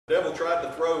The devil tried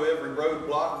to throw every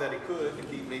roadblock that he could to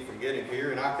keep me from getting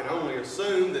here, and I can only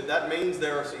assume that that means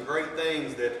there are some great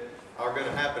things that are going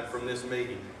to happen from this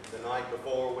meeting. The night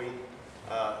before we,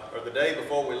 or the day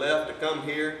before we left to come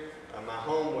here, my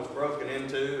home was broken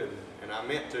into, and I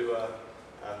meant to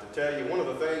tell you one of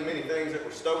the many things that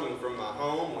were stolen from my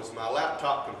home was my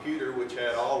laptop computer, which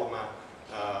had all of my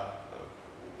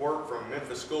work from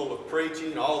Memphis School of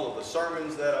Preaching, all of the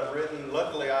sermons that I've written.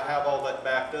 Luckily, I have all that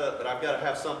backed up, but I've got to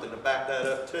have something to back that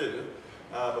up too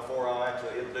before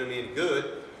it'll do me any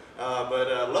good.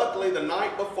 But luckily, the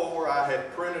night before, I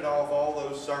had printed off all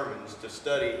those sermons to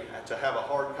study, to have a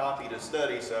hard copy to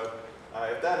study. So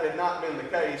if that had not been the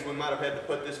case, we might have had to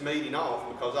put this meeting off,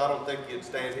 because I don't think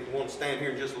you'd want to stand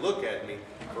here and just look at me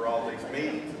for all these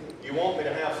meetings. You want me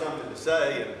to have something to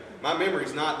say, and my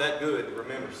memory's not that good to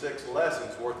remember 6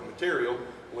 lessons worth of material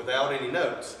without any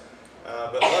notes.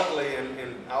 But luckily,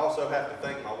 and I also have to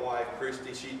thank my wife,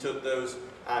 Christy. She took those.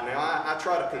 Now, I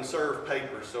try to conserve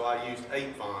paper, so I used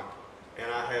 8 font.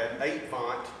 And I had 8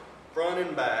 font, front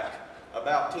and back,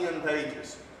 about 10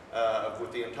 pages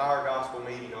with the entire gospel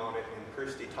meeting on it. And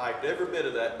Christy typed every bit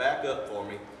of that back up for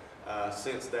me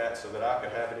since that, so that I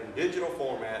could have it in digital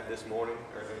format this morning,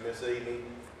 or this evening,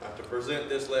 to present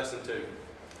this lesson to you.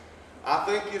 I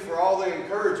thank you for all the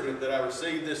encouragement that I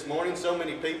received this morning. So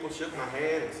many people shook my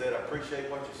hand and said, "I appreciate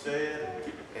what you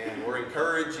said," and were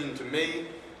encouraging to me,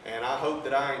 and I hope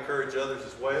that I encourage others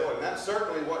as well. And that's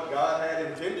certainly what God had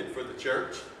intended for the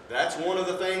church. That's one of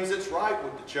the things that's right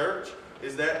with the church,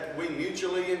 is that we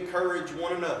mutually encourage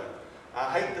one another.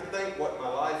 I hate to think what my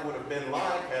life would have been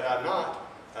like had I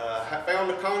not found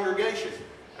a congregation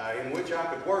in which I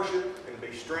could worship and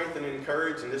be strengthened and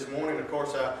encouraged. And this morning, of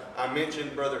course, I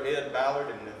mentioned Brother Ed Ballard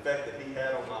and the effect that he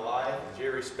had on my life, and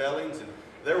Jerry Spellings, and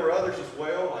there were others as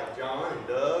well, like John and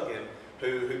Doug, and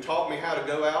who taught me how to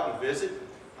go out and visit.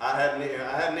 I hadn't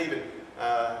even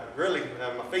really,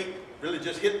 my feet really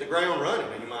just hit the ground running,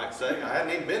 you might say. I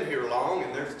hadn't even been here long,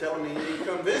 and they're telling me you need to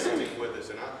come visit me with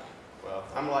us. And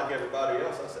I'm like everybody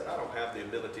else. I said, I don't have the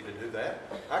ability to do that.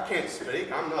 I can't speak.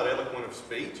 I'm not eloquent of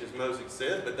speech, as Moses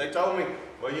said. But they told me,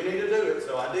 well, you need to do it.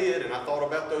 So I did, and I thought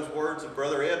about those words of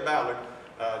Brother Ed Ballard.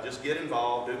 Just get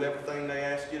involved, do everything they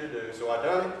ask you to do. So I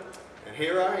done it, and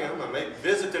here I am. I'm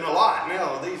visiting a lot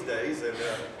now these days, and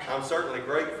I'm certainly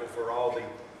grateful for all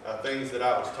the things that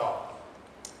I was taught.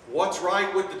 What's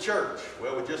right with the church?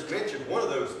 Well, we just mentioned one of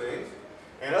those things.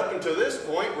 And up until this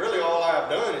point, really all I've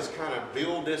done is kind of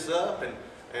build this up,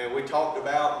 and we talked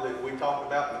about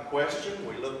the question.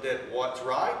 We looked at what's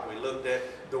right. We looked at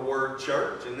the word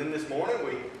church, and then this morning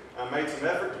we made some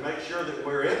effort to make sure that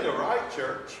we're in the right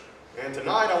church. And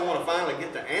tonight I want to finally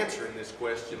get to answering this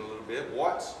question a little bit.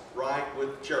 What's right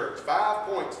with the church? 5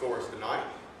 points for us tonight,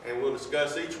 and we'll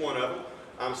discuss each one of them.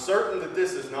 I'm certain that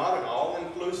this is not an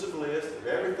all-inclusive list of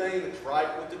everything that's right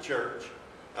with the church,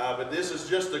 but this is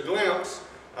just a glimpse.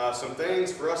 Some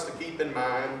things for us to keep in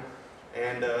mind,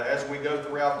 and as we go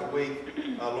throughout the week,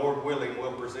 Lord willing,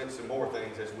 we'll present some more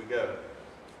things as we go.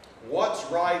 What's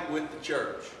right with the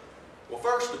church? Well,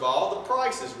 first of all, the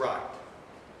price is right.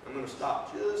 I'm going to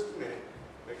stop just a minute.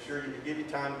 Make sure you give you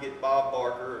time to get Bob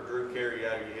Barker or Drew Carey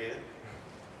out of your head.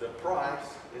 The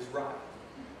price is right.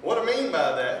 What I mean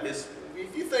by that is,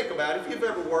 if you think about it, if you've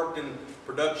ever worked in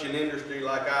production industry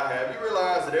like I have, you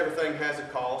realize that everything has a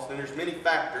cost, and there's many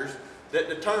factors that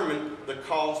determine the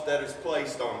cost that is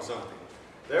placed on something.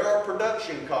 There are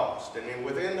production costs, and then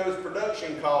within those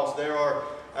production costs, there are,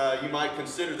 you might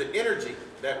consider the energy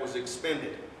that was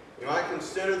expended. You might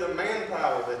consider the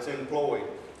manpower that's employed,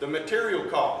 the material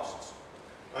costs.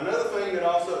 Another thing that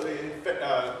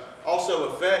also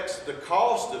affects the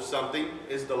cost of something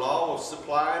is the law of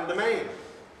supply and demand.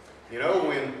 You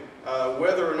know,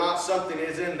 whether or not something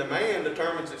is in demand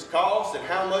determines its cost, and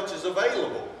how much is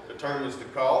available determines the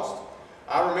cost.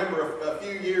 I remember a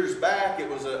few years back, it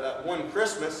was one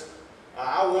Christmas,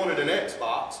 I wanted an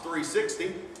Xbox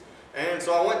 360, and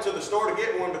so I went to the store to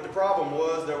get one, but the problem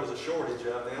was there was a shortage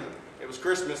of them. It was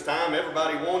Christmas time,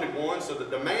 everybody wanted one, so the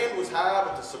demand was high,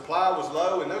 but the supply was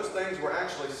low, and those things were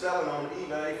actually selling on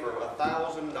eBay for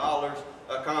 $1,000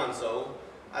 a console.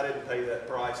 I didn't pay that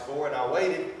price for it, I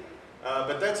waited.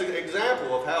 But that's an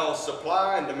example of how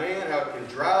supply and demand, how it can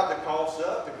drive the costs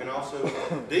up. It can also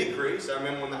decrease. I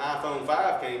remember when the iPhone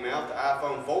 5 came out, the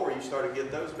iPhone 4, you started getting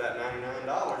those about $99.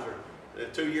 Or a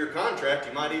 2-year contract,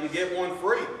 you might even get one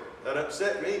free. That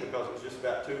upset me because it was just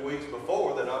about 2 weeks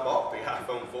before that I bought the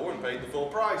iPhone 4 and paid the full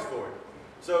price for it.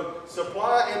 So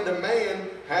supply and demand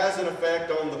has an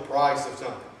effect on the price of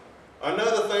something.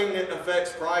 Another thing that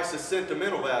affects price is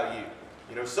sentimental value.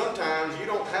 You know, sometimes you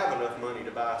don't have enough money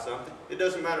to buy something. It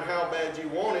doesn't matter how bad you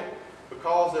want it,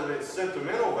 because of its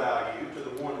sentimental value to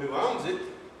the one who owns it,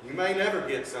 you may never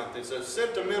get something. So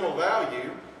sentimental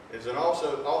value is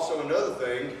also another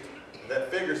thing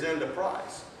that figures into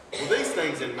price. With these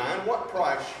things in mind, what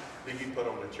price do you put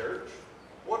on the church?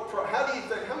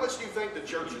 How much do you think the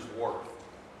church is worth?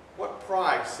 What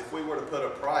price, if we were to put a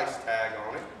price tag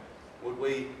on it, would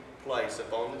we place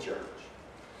upon the church?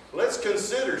 Let's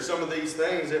consider some of these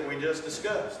things that we just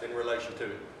discussed in relation to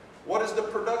it. What is the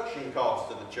production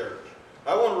cost of the church?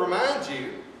 I want to remind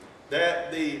you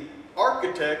that the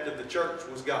architect of the church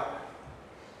was God.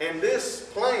 And this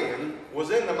plan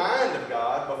was in the mind of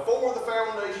God before the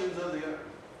foundations of the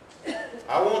earth.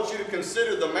 I want you to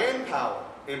consider the manpower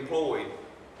employed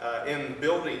in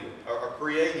building or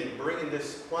creating, bringing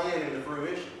this plan into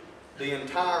fruition. The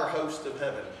entire host of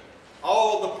heaven.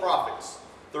 All the prophets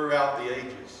throughout the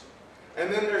ages.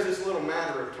 And then there's this little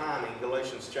matter of timing.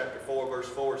 Galatians chapter 4 verse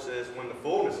 4 says, when the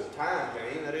fullness of time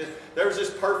came, that is, there's this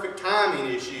perfect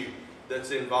timing issue that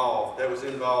was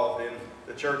involved in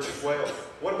the church as well.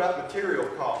 What about material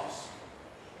costs?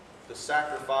 The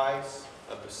sacrifice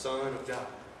of the Son of God.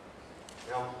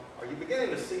 Now, are you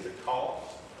beginning to see the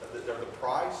cost or the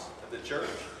price of the church?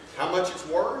 How much it's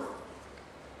worth?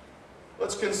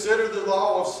 Let's consider the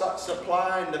law of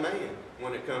supply and demand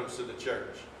when it comes to the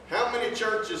church. How many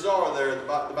churches are there? The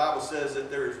Bible says that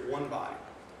there is one body.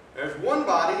 There's one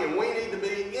body, and we need to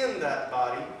be in that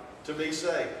body to be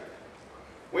saved.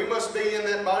 We must be in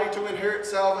that body to inherit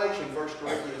salvation, 1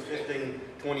 Corinthians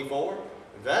 15:24.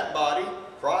 That body,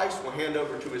 Christ will hand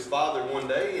over to His Father one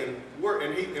day,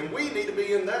 and we need to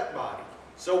be in that body.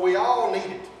 So we all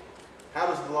need it. How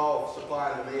does the law of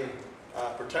supply and demand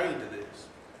pertain to this?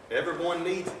 Everyone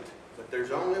needs it, but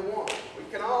there's only one.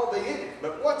 We can all be in it,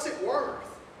 but what's it worth?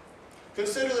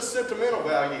 Consider the sentimental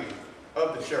value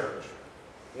of the church.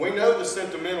 We know the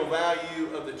sentimental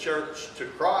value of the church to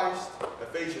Christ.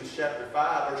 Ephesians chapter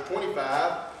 5, verse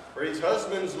 25, for his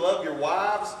husbands, love your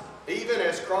wives, even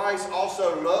as Christ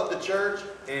also loved the church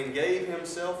and gave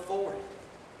himself for it.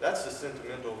 That's the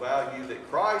sentimental value that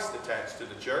Christ attached to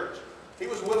the church. He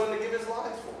was willing to give his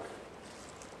life for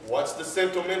it. What's the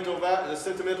sentimental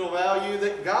value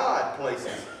that God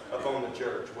places upon the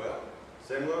church? Well,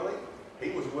 similarly,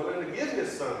 He was willing to give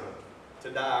His Son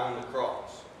to die on the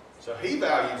cross. So He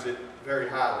values it very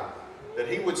highly. That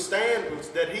He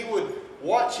would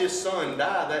watch His Son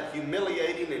die that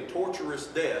humiliating and torturous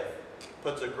death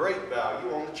puts a great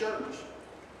value on the church.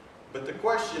 But the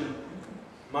question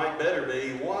might better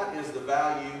be, what is the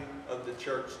value of the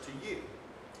church to you?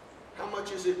 How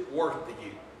much is it worth to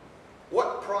you?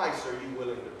 What price are you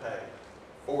willing to pay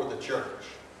for the church?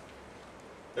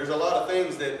 There's a lot of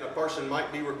things that a person might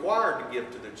be required to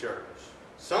give to the church.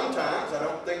 Sometimes I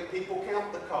don't think people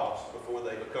count the cost before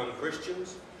they become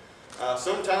Christians.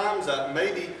 Sometimes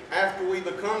maybe after we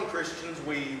become Christians,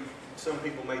 some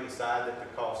people may decide that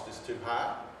the cost is too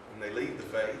high and they leave the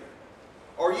faith.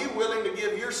 Are you willing to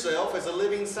give yourself as a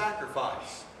living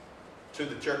sacrifice to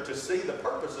the church to see the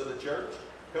purpose of the church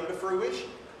come to fruition?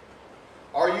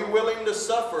 Are you willing to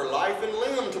suffer life and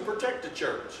limb to protect the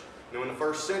church? You know, in the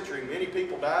first century, many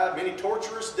people died, many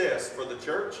torturous deaths for the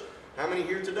church. How many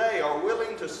here today are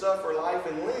willing to suffer life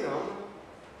and limb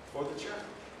for the church?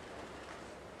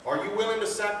 Are you willing to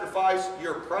sacrifice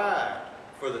your pride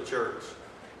for the church?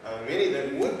 Many of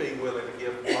them would be willing to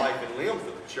give life and limb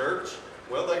for the church.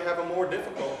 Well, they have a more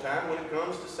difficult time when it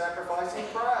comes to sacrificing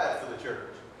pride for the church.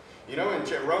 You know, in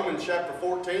Romans chapter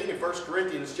 14 and 1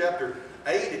 Corinthians chapter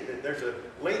 8, there's a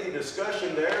lengthy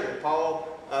discussion there that Paul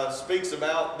speaks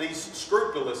about these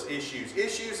scrupulous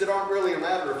issues that aren't really a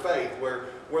matter of faith, where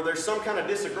there's some kind of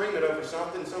disagreement over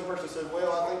something. Some person says,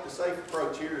 well, I think the safe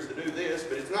approach here is to do this,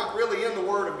 but it's not really in the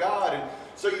Word of God. And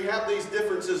so you have these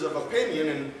differences of opinion,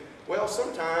 and well,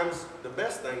 sometimes the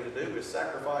best thing to do is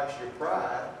sacrifice your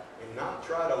pride and not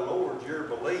try to lord your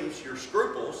beliefs, your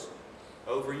scruples,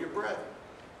 over your brethren.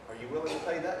 Are you willing to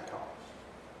pay that cost?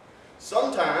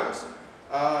 Sometimes,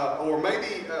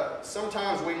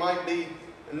 sometimes we might need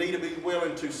to be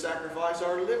willing to sacrifice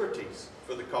our liberties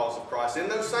for the cause of Christ. In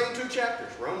those same two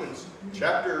chapters, Romans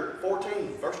chapter 14,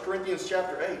 1 Corinthians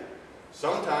chapter 8,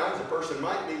 sometimes a person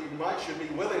should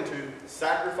be willing to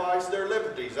sacrifice their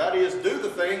liberties. That is, do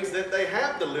the things that they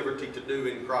have the liberty to do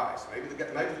in Christ. Maybe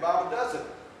the Bible doesn't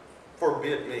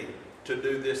forbid me to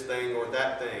do this thing or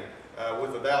that thing.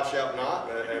 With a thou shalt not,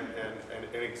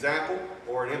 an example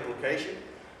or an implication.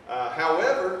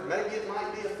 However, maybe it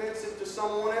might be offensive to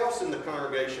someone else in the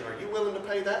congregation. Are you willing to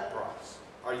pay that price?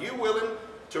 Are you willing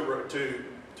to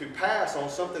pass on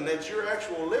something that's your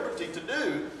actual liberty to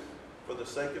do for the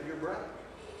sake of your brother?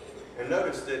 And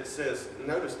notice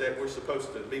that we're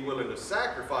supposed to be willing to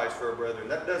sacrifice for our brethren.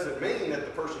 That doesn't mean that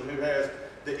the person who has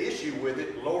the issue with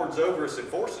it lords over us and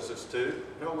forces us to.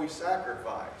 No, we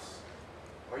sacrifice.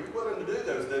 Are you willing to do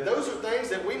those? Those are things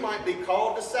that we might be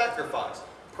called to sacrifice.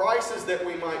 Prices that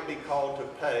we might be called to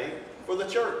pay for the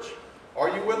church. Are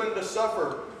you willing to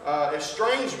suffer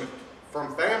estrangement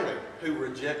from family who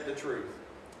reject the truth?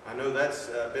 I know that's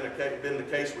been the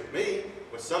case with me,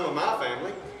 with some of my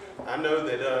family. I know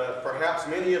that perhaps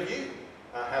many of you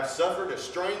have suffered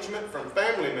estrangement from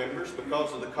family members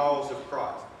because of the cause of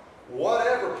Christ.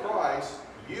 Whatever price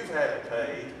you've had to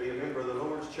pay to be a member of the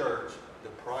Lord's church, the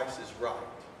price is right.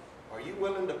 Are you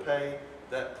willing to pay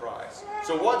that price?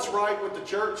 So what's right with the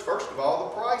church? First of all,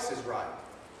 the price is right.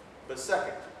 But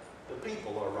second, the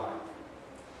people are right.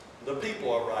 The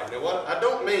people are right. Now, what I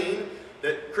don't mean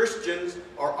that Christians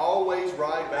are always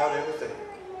right about everything.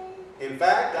 In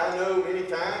fact, I know many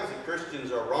times that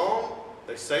Christians are wrong.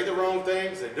 They say the wrong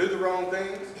things. They do the wrong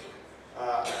things.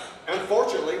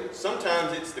 Unfortunately,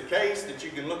 sometimes it's the case that you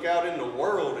can look out in the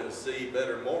world and see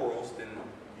better morals than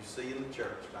you see in the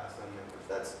church by some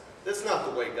members. That's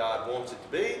not the way God wants it to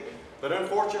be, but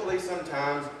unfortunately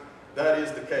sometimes that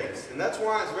is the case. And that's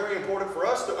why it's very important for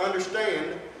us to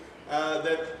understand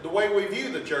that the way we view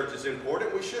the church is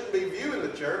important. We shouldn't be viewing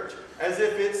the church as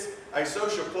if it's a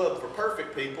social club for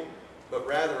perfect people, but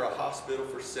rather a hospital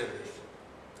for sinners.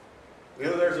 You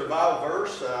know, there's a Bible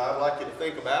verse I'd like you to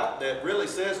think about that really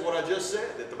says what I just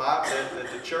said, that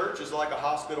the church is like a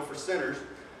hospital for sinners.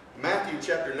 Matthew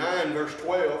chapter 9, verse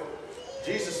 12,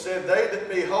 Jesus said, "They that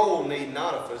be whole need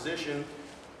not a physician,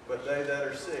 but they that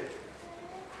are sick."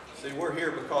 See, we're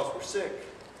here because we're sick.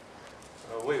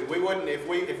 We wouldn't, if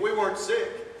we weren't sick,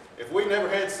 if we never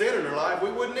had sin in our life,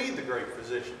 we wouldn't need the great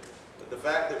physician. But the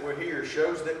fact that we're here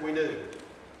shows that we do.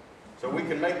 So we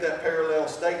can make that parallel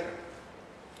statement.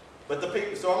 But the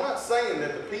people, so I'm not saying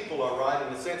that the people are right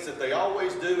in the sense that they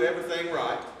always do everything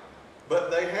right,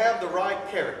 but they have the right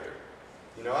character.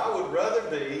 You know, I would rather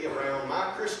be around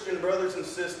my Christian brothers and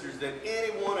sisters than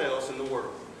anyone else in the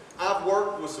world. I've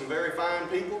worked with some very fine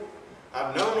people.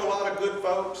 I've known a lot of good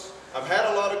folks. I've had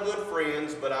a lot of good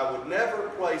friends, but I would never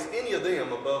place any of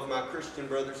them above my Christian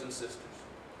brothers and sisters.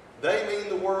 They mean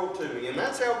the world to me, and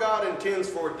that's how God intends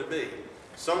for it to be.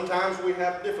 Sometimes we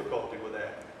have difficulty with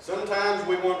that. Sometimes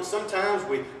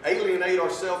we alienate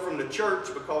ourselves from the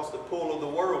church because the pull of the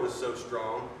world is so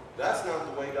strong. That's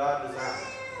not the way God designed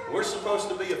it. We're supposed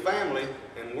to be a family,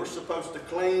 and we're supposed to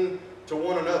cling to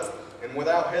one another. And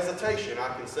without hesitation,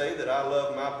 I can say that I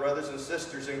love my brothers and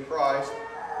sisters in Christ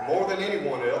more than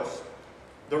anyone else.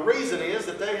 The reason is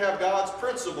that they have God's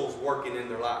principles working in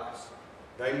their lives.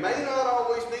 They may not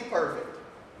always be perfect.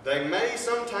 They may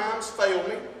sometimes fail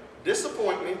me,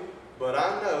 disappoint me, but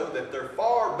I know that they're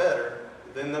far better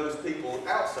than those people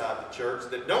outside the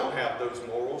church that don't have those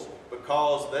morals,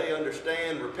 because they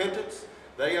understand repentance.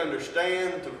 They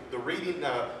understand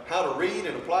how to read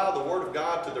and apply the Word of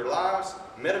God to their lives,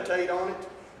 meditate on it,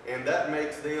 and that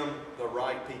makes them the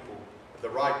right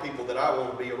people that I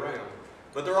want to be around.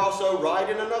 But they're also right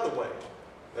in another way.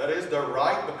 That is, they're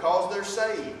right because they're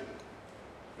saved.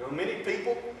 You know, many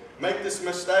people make this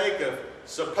mistake of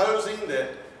supposing that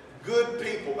good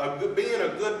people, being a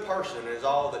good person is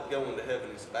all that going to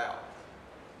heaven is about.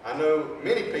 I know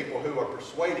many people who are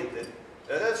persuaded that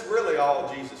that's really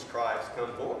all Jesus Christ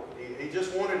come for. He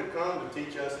just wanted to come to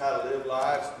teach us how to live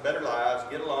lives, better lives,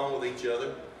 get along with each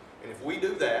other. And if we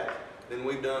do that, then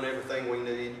we've done everything we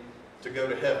need to go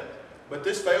to heaven. But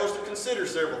this fails to consider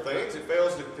several things. It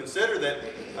fails to consider that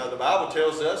the Bible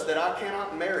tells us that I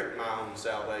cannot merit my own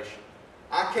salvation.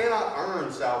 I cannot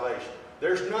earn salvation.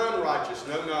 There's none righteous,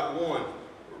 no, not one.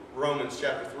 Romans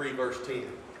chapter 3, verse 10.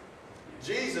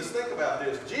 Jesus, think about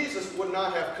this. Jesus would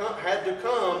not have had to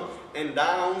come and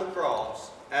die on the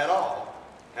cross at all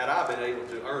had I been able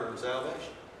to earn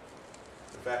salvation.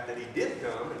 The fact that he did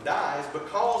come and die is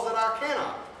because that I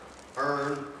cannot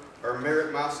earn or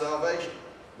merit my salvation.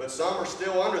 But some are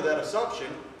still under that assumption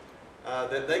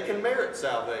that they can merit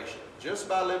salvation just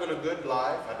by living a good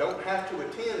life. I don't have to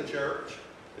attend church.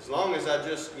 As long as I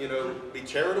just, be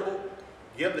charitable,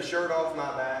 give the shirt off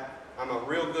my back, I'm a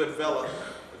real good fella,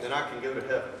 then I can go to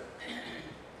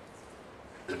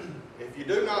heaven. If you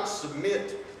do not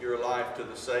submit your life to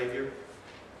the Savior,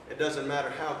 it doesn't matter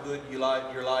how good your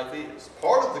life is.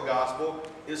 Part of the gospel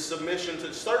is submission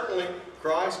to, certainly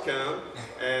Christ come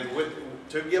and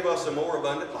to give us a more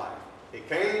abundant life. He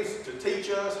came to teach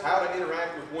us how to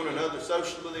interact with one another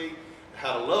socially,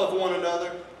 how to love one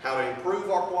another, how to improve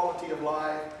our quality of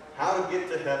life, how to get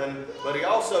to heaven, but he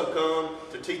also come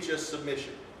to teach us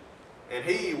submission.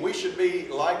 And we should be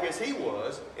like as he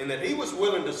was, in that he was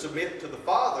willing to submit to the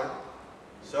Father,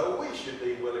 so we should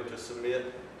be willing to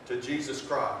submit to Jesus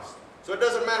Christ. So it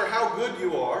doesn't matter how good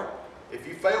you are, if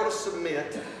you fail to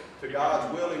submit to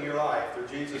God's will in your life through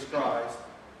Jesus Christ,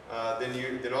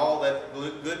 then all that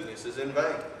goodness is in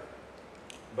vain.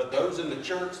 But those in the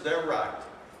church, they're right.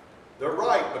 They're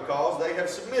right because they have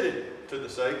submitted to the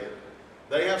Savior.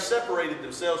 They have separated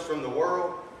themselves from the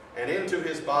world and into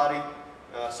his body,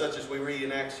 such as we read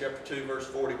in Acts chapter 2, verse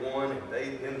 41. And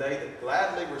they that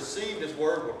gladly received his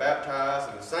word were baptized,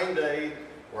 and the same day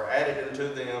were added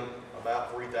unto them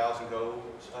about 3,000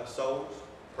 souls,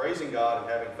 praising God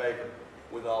and having favor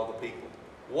with all the people.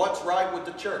 What's right with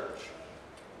the church?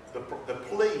 The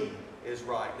plea is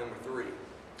right, number 3.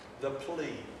 The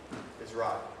plea is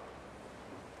right.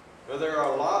 Now, there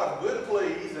are a lot of good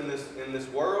pleas in this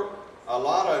world, a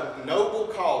lot of noble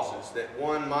causes that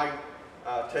one might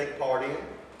take part in.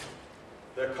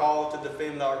 They're called to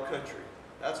defend our country.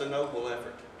 That's a noble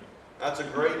effort. That's a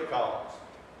great cause.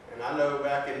 And I know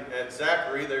back at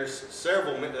Zachary, there's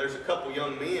a couple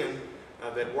young men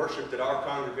that worshiped at our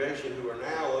congregation who are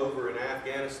now over in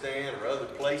Afghanistan or other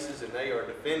places, and they are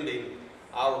defending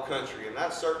our country. And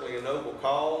that's certainly a noble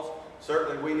cause.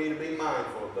 Certainly we need to be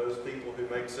mindful of those people who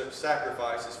make such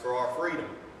sacrifices for our freedom.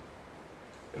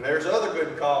 And there's other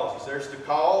good causes. There's the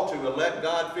call to elect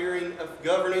God-fearing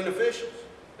governing officials.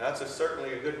 That's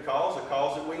certainly a good cause, a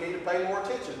cause that we need to pay more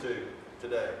attention to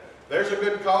today. There's a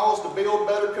good cause to build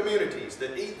better communities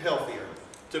that eat healthier,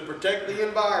 to protect the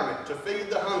environment, to feed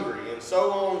the hungry, and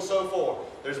so on and so forth.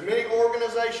 There's many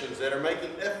organizations that are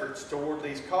making efforts toward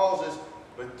these causes,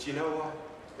 but you know what?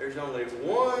 There's only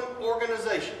one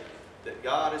organization that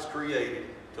God has created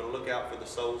to look out for the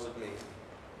souls of men,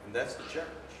 and that's the church.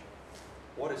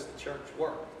 What is the church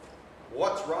worth?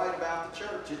 What's right about the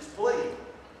church? It's plea.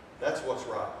 That's what's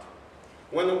right.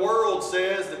 When the world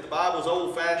says that the Bible's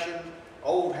old-fashioned,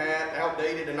 old hat,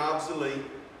 outdated, and obsolete,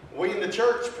 we in the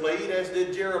church plead, as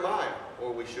did Jeremiah,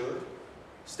 or we should.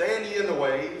 Stand ye in the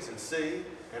ways, and see,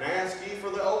 and ask ye for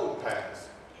the old paths.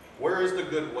 Where is the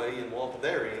good way, and walk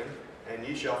therein, and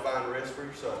ye shall find rest for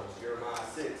your souls. Jeremiah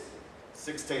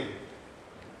 6:16.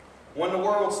 When the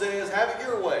world says, have it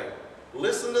your way,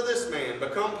 listen to this man,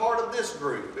 become part of this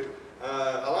group,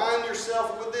 align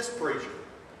yourself with this preacher,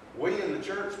 we in the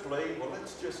church plead, well,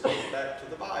 let's just go back to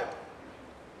the Bible.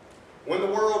 When the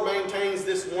world maintains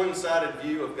this one-sided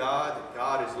view of God, that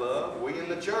God is love, we in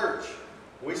the church,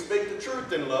 we speak the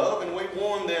truth in love, and we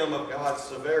warn them of God's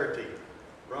severity.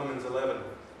 Romans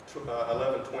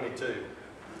 11:22.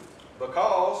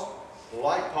 Because,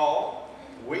 like Paul,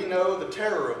 we know the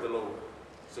terror of the Lord,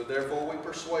 so therefore we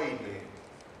persuade men.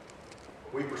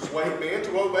 We persuade men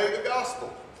to obey the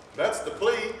gospel. That's the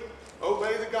plea.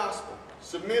 Obey the gospel.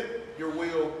 Submit your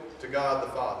will to God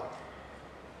the Father.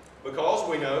 Because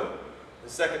we know, in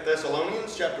 2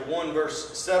 Thessalonians chapter 1,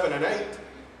 verse 7 and 8,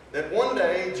 that one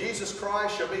day Jesus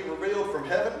Christ shall be revealed from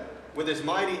heaven with his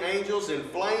mighty angels in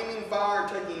flaming fire,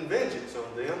 taking vengeance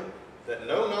on them that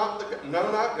know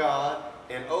not God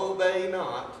and obey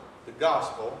not the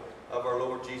gospel of our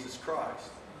Lord Jesus Christ.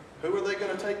 Who are they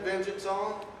going to take vengeance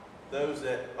on? Those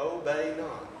that obey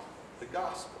not the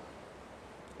gospel.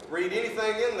 Read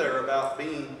anything in there about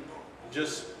being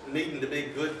just needing to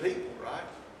be good people, right?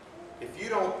 If you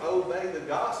don't obey the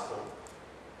gospel,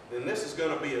 then this is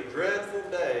going to be a dreadful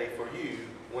day for you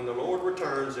when the Lord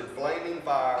returns in flaming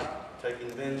fire, taking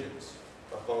vengeance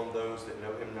upon those that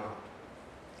know him not.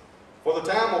 For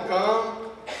the time will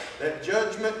come that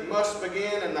judgment must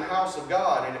begin in the house of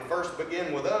God, and it first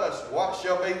begin with us. What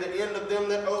shall be the end of them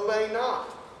that obey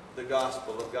not the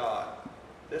gospel of God?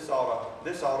 This ought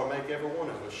to make every one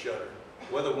of us shudder,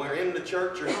 whether we're in the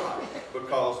church or not,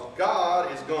 because God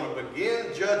is going to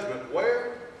begin judgment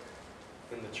where?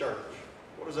 In the church.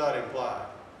 What does that imply?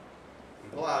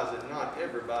 It implies that not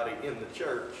everybody in the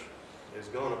church is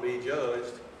going to be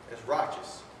judged as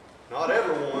righteous. Not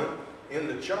everyone in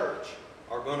the church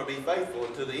are going to be faithful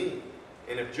unto the end.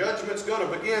 And if judgment's going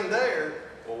to begin there,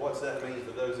 well, what's that mean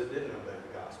for those that didn't obey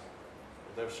the gospel?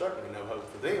 Well, there's certainly no hope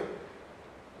for them.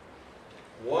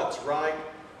 What's right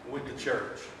with the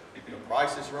church? The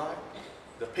price is right.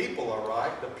 The people are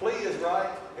right. The plea is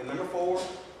right. And number 4,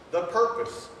 the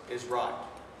purpose is right.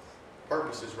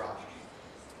 Purpose is right.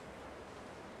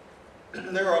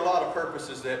 There are a lot of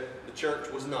purposes that the church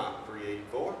was not created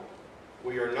for.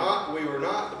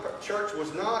 The church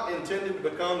was not intended to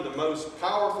become the most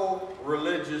powerful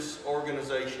religious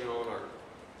organization on earth.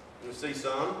 You see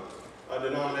some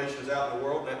denominations out in the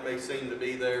world, and that may seem to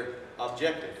be their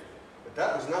objective. But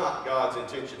that was not God's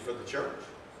intention for the church.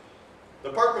 The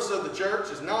purpose of the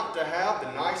church is not to have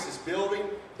the nicest building,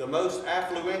 the most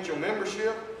affluential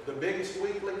membership, the biggest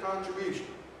weekly contribution.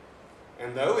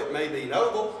 And though it may be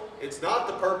noble, it's not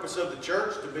the purpose of the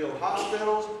church to build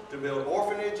hospitals, to build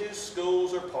orphanages,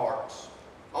 schools, or parks.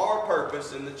 Our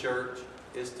purpose in the church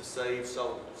is to save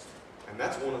souls. And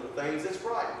that's one of the things that's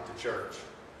right with the church,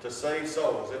 to save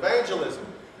souls. Evangelism,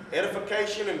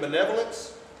 edification, and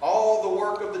benevolence, all the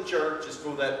work of the church is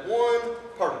for that one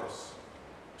purpose,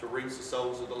 to reach the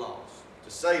souls of the lost, to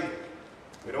save them.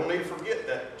 We don't need to forget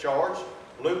that charge.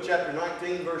 Luke chapter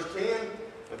 19, verse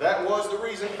 10, that was the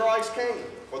reason Christ came.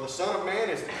 For the Son of Man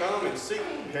has come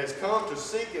to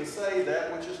seek and save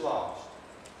that which is lost.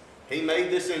 He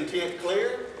made this intent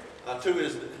clear to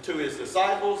his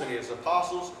disciples and his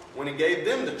apostles when he gave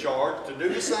them the charge to do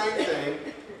the same thing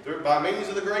by means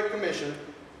of the Great Commission.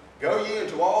 Go ye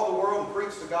into all the world and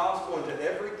preach the gospel unto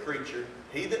every creature.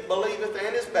 He that believeth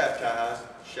and is baptized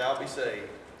shall be saved.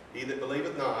 He that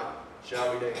believeth not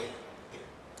shall be damned.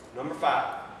 Number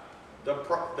 5, the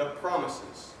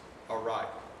promises are right.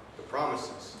 The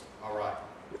promises are right.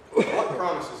 What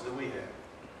promises do we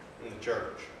have in the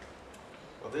church?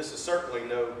 Well, this is certainly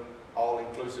no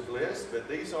all-inclusive list, but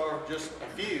these are just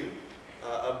a few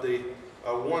of the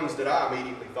ones that I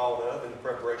immediately thought of in the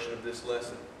preparation of this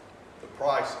lesson.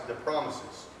 The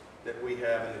promises that we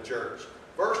have in the church.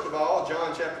 First of all,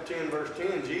 John chapter 10, verse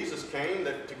 10, Jesus came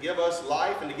to give us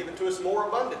life and to give it to us more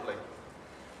abundantly.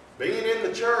 Being in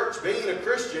the church, being a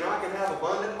Christian, I can have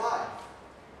abundant life.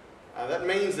 That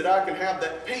means that I can have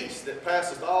that peace that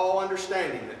passeth all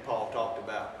understanding that Paul talked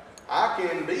about. I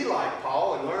can be like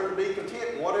Paul and learn to be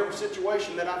content in whatever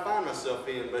situation that I find myself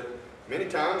in. But many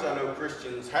times I know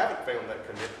Christians haven't found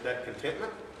that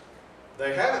contentment.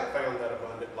 They haven't found that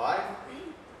abundant life.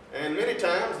 And many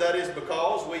times that is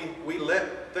because we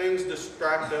let things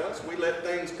distract us. We let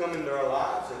things come into our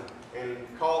lives and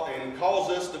cause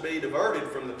us to be diverted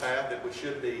from the path that we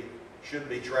should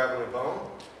be traveling upon.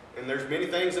 And there's many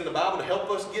things in the Bible to help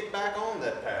us get back on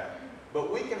that path.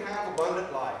 But we can have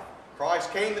abundant life.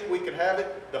 Christ came that we could have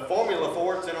it. The formula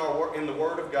for it's in the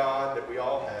Word of God that we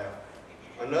all have.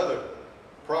 Another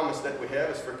promise that we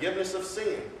have is forgiveness of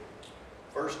sin.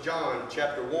 1 John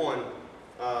chapter 1,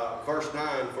 verse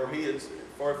 9,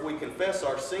 for if we confess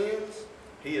our sins,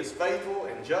 He is faithful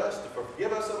and just to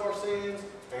forgive us of our sins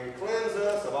and cleanse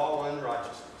us of all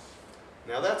unrighteousness.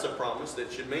 Now that's a promise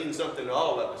that should mean something to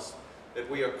all of us, that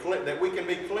we can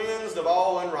be cleansed of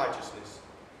all unrighteousness.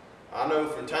 I know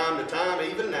from time to time,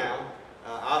 even now,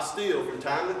 I still from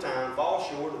time to time fall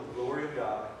short of the glory of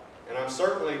God. And I'm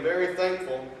certainly very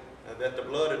thankful that the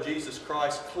blood of Jesus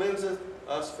Christ cleanseth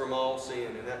us from all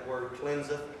sin. And that word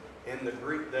cleanseth in the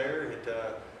Greek there,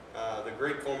 the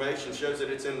Greek formation shows that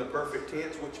it's in the perfect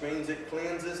tense, which means it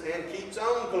cleanses and keeps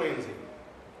on cleansing.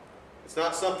 It's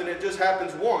not something that just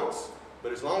happens once,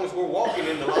 but as long as we're walking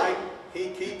in the light,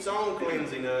 He keeps on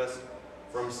cleansing us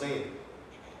from sin.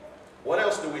 What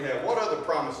else do we have? What other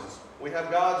promises? We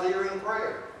have God's hearing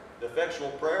prayer. The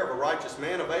effectual prayer of a righteous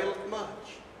man availeth much.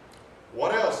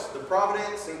 What else? The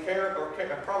providence and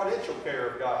providential care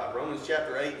of God. Romans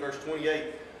chapter 8, verse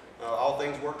 28. All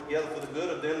things work together for the good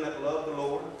of them that love the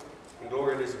Lord, and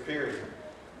glory in His appearing.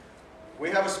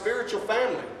 We have a spiritual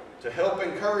family to help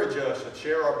encourage us and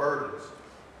share our burdens.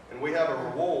 And we have a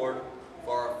reward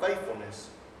for our faithfulness,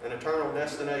 an eternal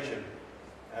destination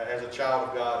as a child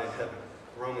of God in heaven.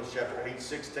 Romans chapter 8,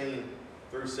 16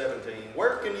 through 17.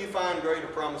 Where can you find greater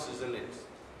promises than this?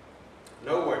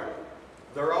 Nowhere.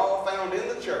 They're all found in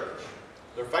the church.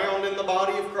 They're found in the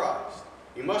body of Christ.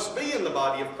 You must be in the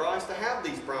body of Christ to have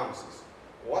these promises.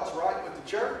 What's right with the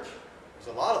church?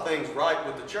 There's a lot of things right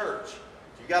with the church.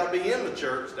 You've got to be in the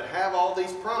church to have all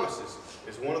these promises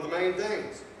is one of the main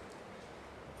things.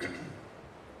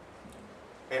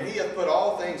 And He hath put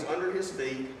all things under His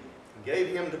feet, and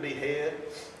gave Him to be head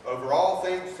over all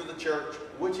things to the church,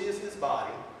 which is His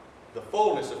body, the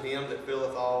fullness of Him that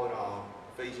filleth all in all.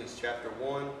 Ephesians chapter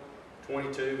 1,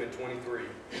 22 and 23.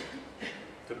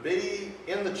 To be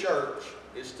in the church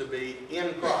is to be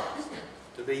in Christ,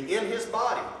 to be in His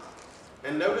body.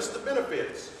 And notice the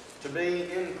benefits to being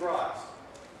in Christ.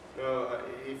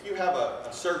 If you have a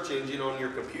search engine on your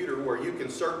computer where you can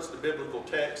search the biblical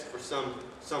text for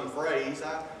some phrase,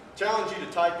 I challenge you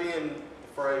to type in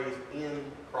the phrase, in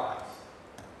Christ.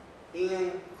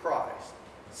 In Christ.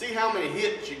 See how many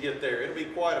hits you get there. It'll be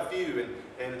quite a few.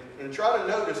 And try to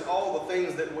notice all the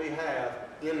things that we have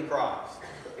in Christ.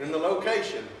 In the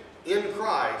location, in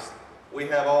Christ, we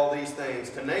have all these things.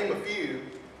 To name a few,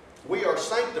 we are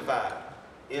sanctified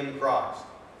in Christ.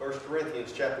 1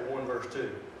 Corinthians chapter 1, verse 2.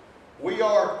 We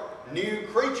are new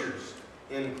creatures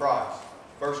in Christ.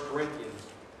 1 Corinthians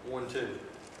 1:2.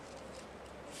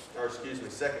 Or excuse me,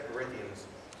 2 Corinthians.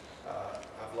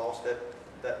 I've lost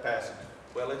that passage.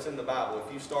 Well, it's in the Bible.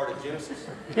 If you start at Genesis,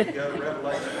 you go to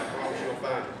Revelation, I promise you'll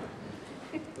find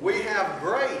it. We have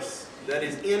grace that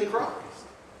is in Christ.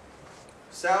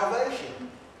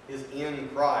 Salvation is in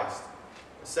Christ.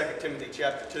 2 Timothy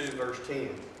chapter 2, verse 10.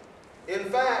 In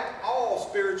fact, all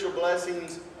spiritual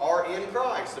blessings are in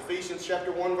Christ. Ephesians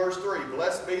chapter 1, verse 3.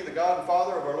 Blessed be the God and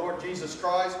Father of our Lord Jesus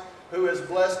Christ, who has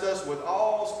blessed us with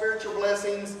all spiritual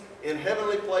blessings in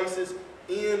heavenly places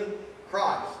in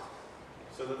Christ.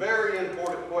 So the very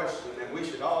important question that we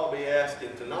should all be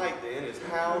asking tonight then is,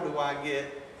 how do I get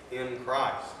in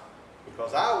Christ?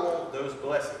 Because I want those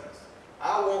blessings.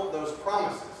 I want those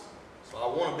promises. So I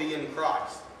want to be in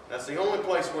Christ. That's the only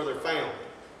place where they're found.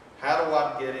 How do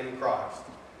I get in Christ?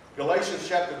 Galatians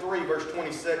chapter 3, verse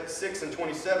 26 and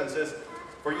 27 says,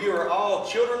 for you are all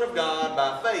children of God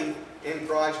by faith in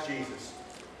Christ Jesus.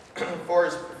 For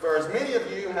as many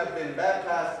of you have been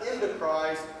baptized into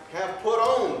Christ, have put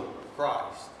on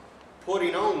Christ.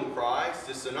 Putting on Christ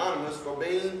is synonymous for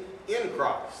being in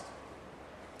Christ.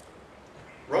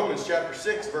 Romans chapter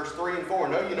 6, verse 3 and 4.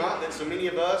 Know you not that so many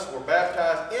of us were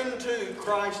baptized into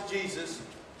Christ Jesus?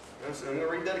 I'm going to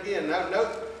read that again.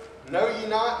 Know ye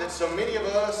not that so many of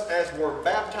us as were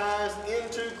baptized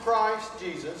into Christ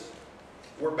Jesus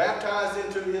were baptized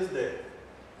into his death?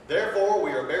 Therefore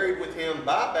we are buried with him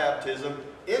by baptism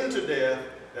into death,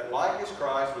 that like as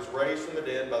Christ was raised from the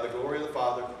dead by the glory of the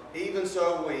Father, even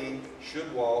so we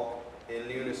should walk in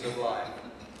newness of life.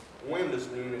 When does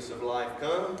newness of life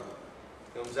come?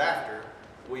 It comes after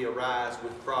we arise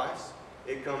with Christ.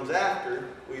 It comes after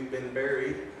we've been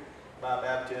buried by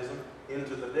baptism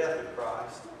into the death of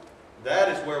Christ. That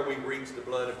is where we reach the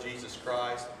blood of Jesus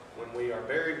Christ, when we are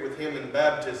buried with him in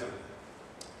baptism.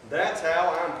 That's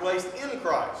how I'm placed in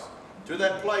Christ, to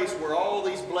that place where all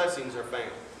these blessings are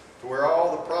found, to where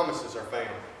all the promises are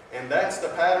found. And that's the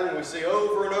pattern we see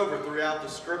over and over throughout the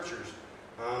Scriptures.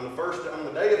 On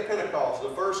the day of Pentecost, the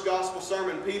first gospel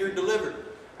sermon Peter delivered,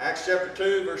 Acts chapter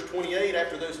 2, verse 38,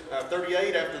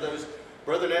 38, after those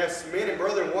brethren asked, men and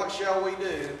brethren, what shall we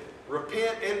do?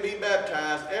 Repent and be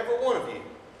baptized, every one of you,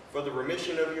 for the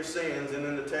remission of your sins. And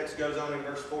then the text goes on in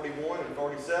verse 41 and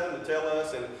 47 to tell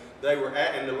us, and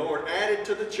the Lord added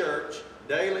to the church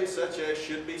daily such as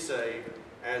should be saved,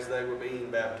 as they were being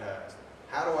baptized.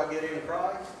 How do I get in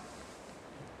Christ?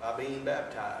 By being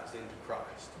baptized into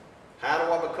Christ. How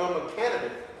do I become a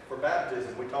candidate for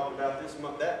baptism? We talked about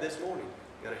that this morning.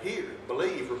 You got to hear,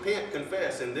 believe, repent,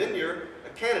 confess, and then you're a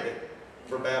candidate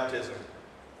for baptism.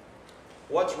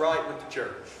 What's right with the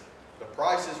church? The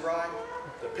price is right.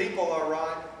 The people are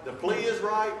right. The plea is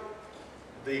right.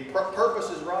 The purpose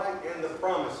is right, and the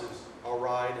promises are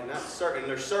right. And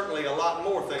there's certainly a lot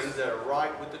more things that are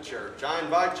right with the church. I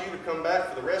invite you to come back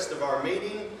for the rest of our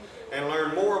meeting and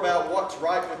learn more about what's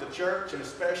right with the church, and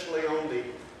especially on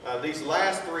these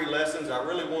last three lessons. I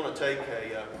really want to take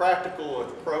a practical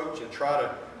approach and try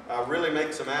to really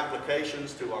make some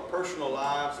applications to our personal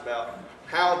lives about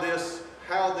how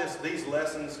these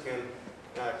lessons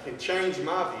can change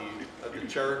my view of the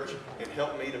church and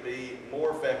help me to be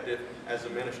more effective as a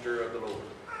minister of the Lord.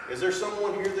 Is there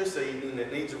someone here this evening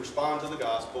that needs to respond to the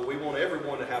gospel? We want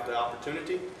everyone to have the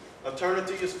opportunity.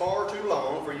 Eternity is far too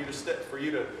long for you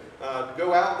to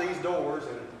go out these doors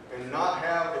and not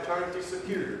have eternity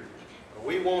secured.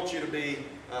 We want you to be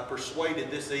persuaded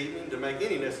this evening to make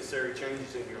any necessary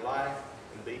changes in your life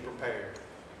and be prepared.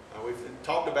 We've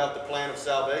talked about the plan of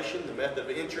salvation, the method of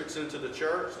entrance into the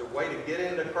church, the way to get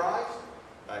into Christ,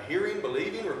 hearing,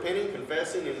 believing, repenting,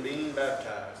 confessing, and being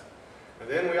baptized. And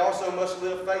then we also must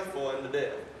live faithful unto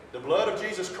death. The blood of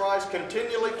Jesus Christ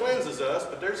continually cleanses us,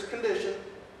 but there's a condition.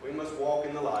 We must walk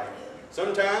in the light.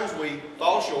 Sometimes we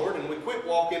fall short and we quit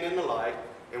walking in the light,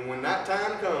 and when that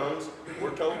time comes,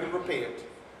 we're told to repent.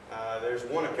 There's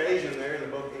one occasion there in the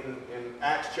book in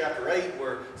Acts chapter 8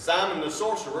 where Simon the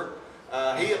sorcerer,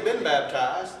 he had been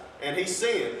baptized, and he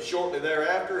sinned shortly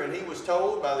thereafter, and he was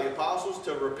told by the apostles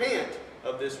to repent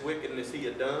of this wickedness he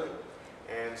had done.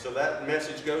 And so that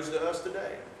message goes to us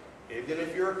today. Even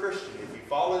if you're a Christian, if you've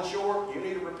fallen short, you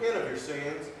need to repent of your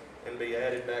sins and be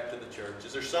added back to the church.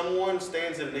 Is there someone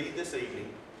stands in need this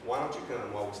evening? Why don't you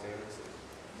come while we stand and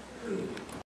sing?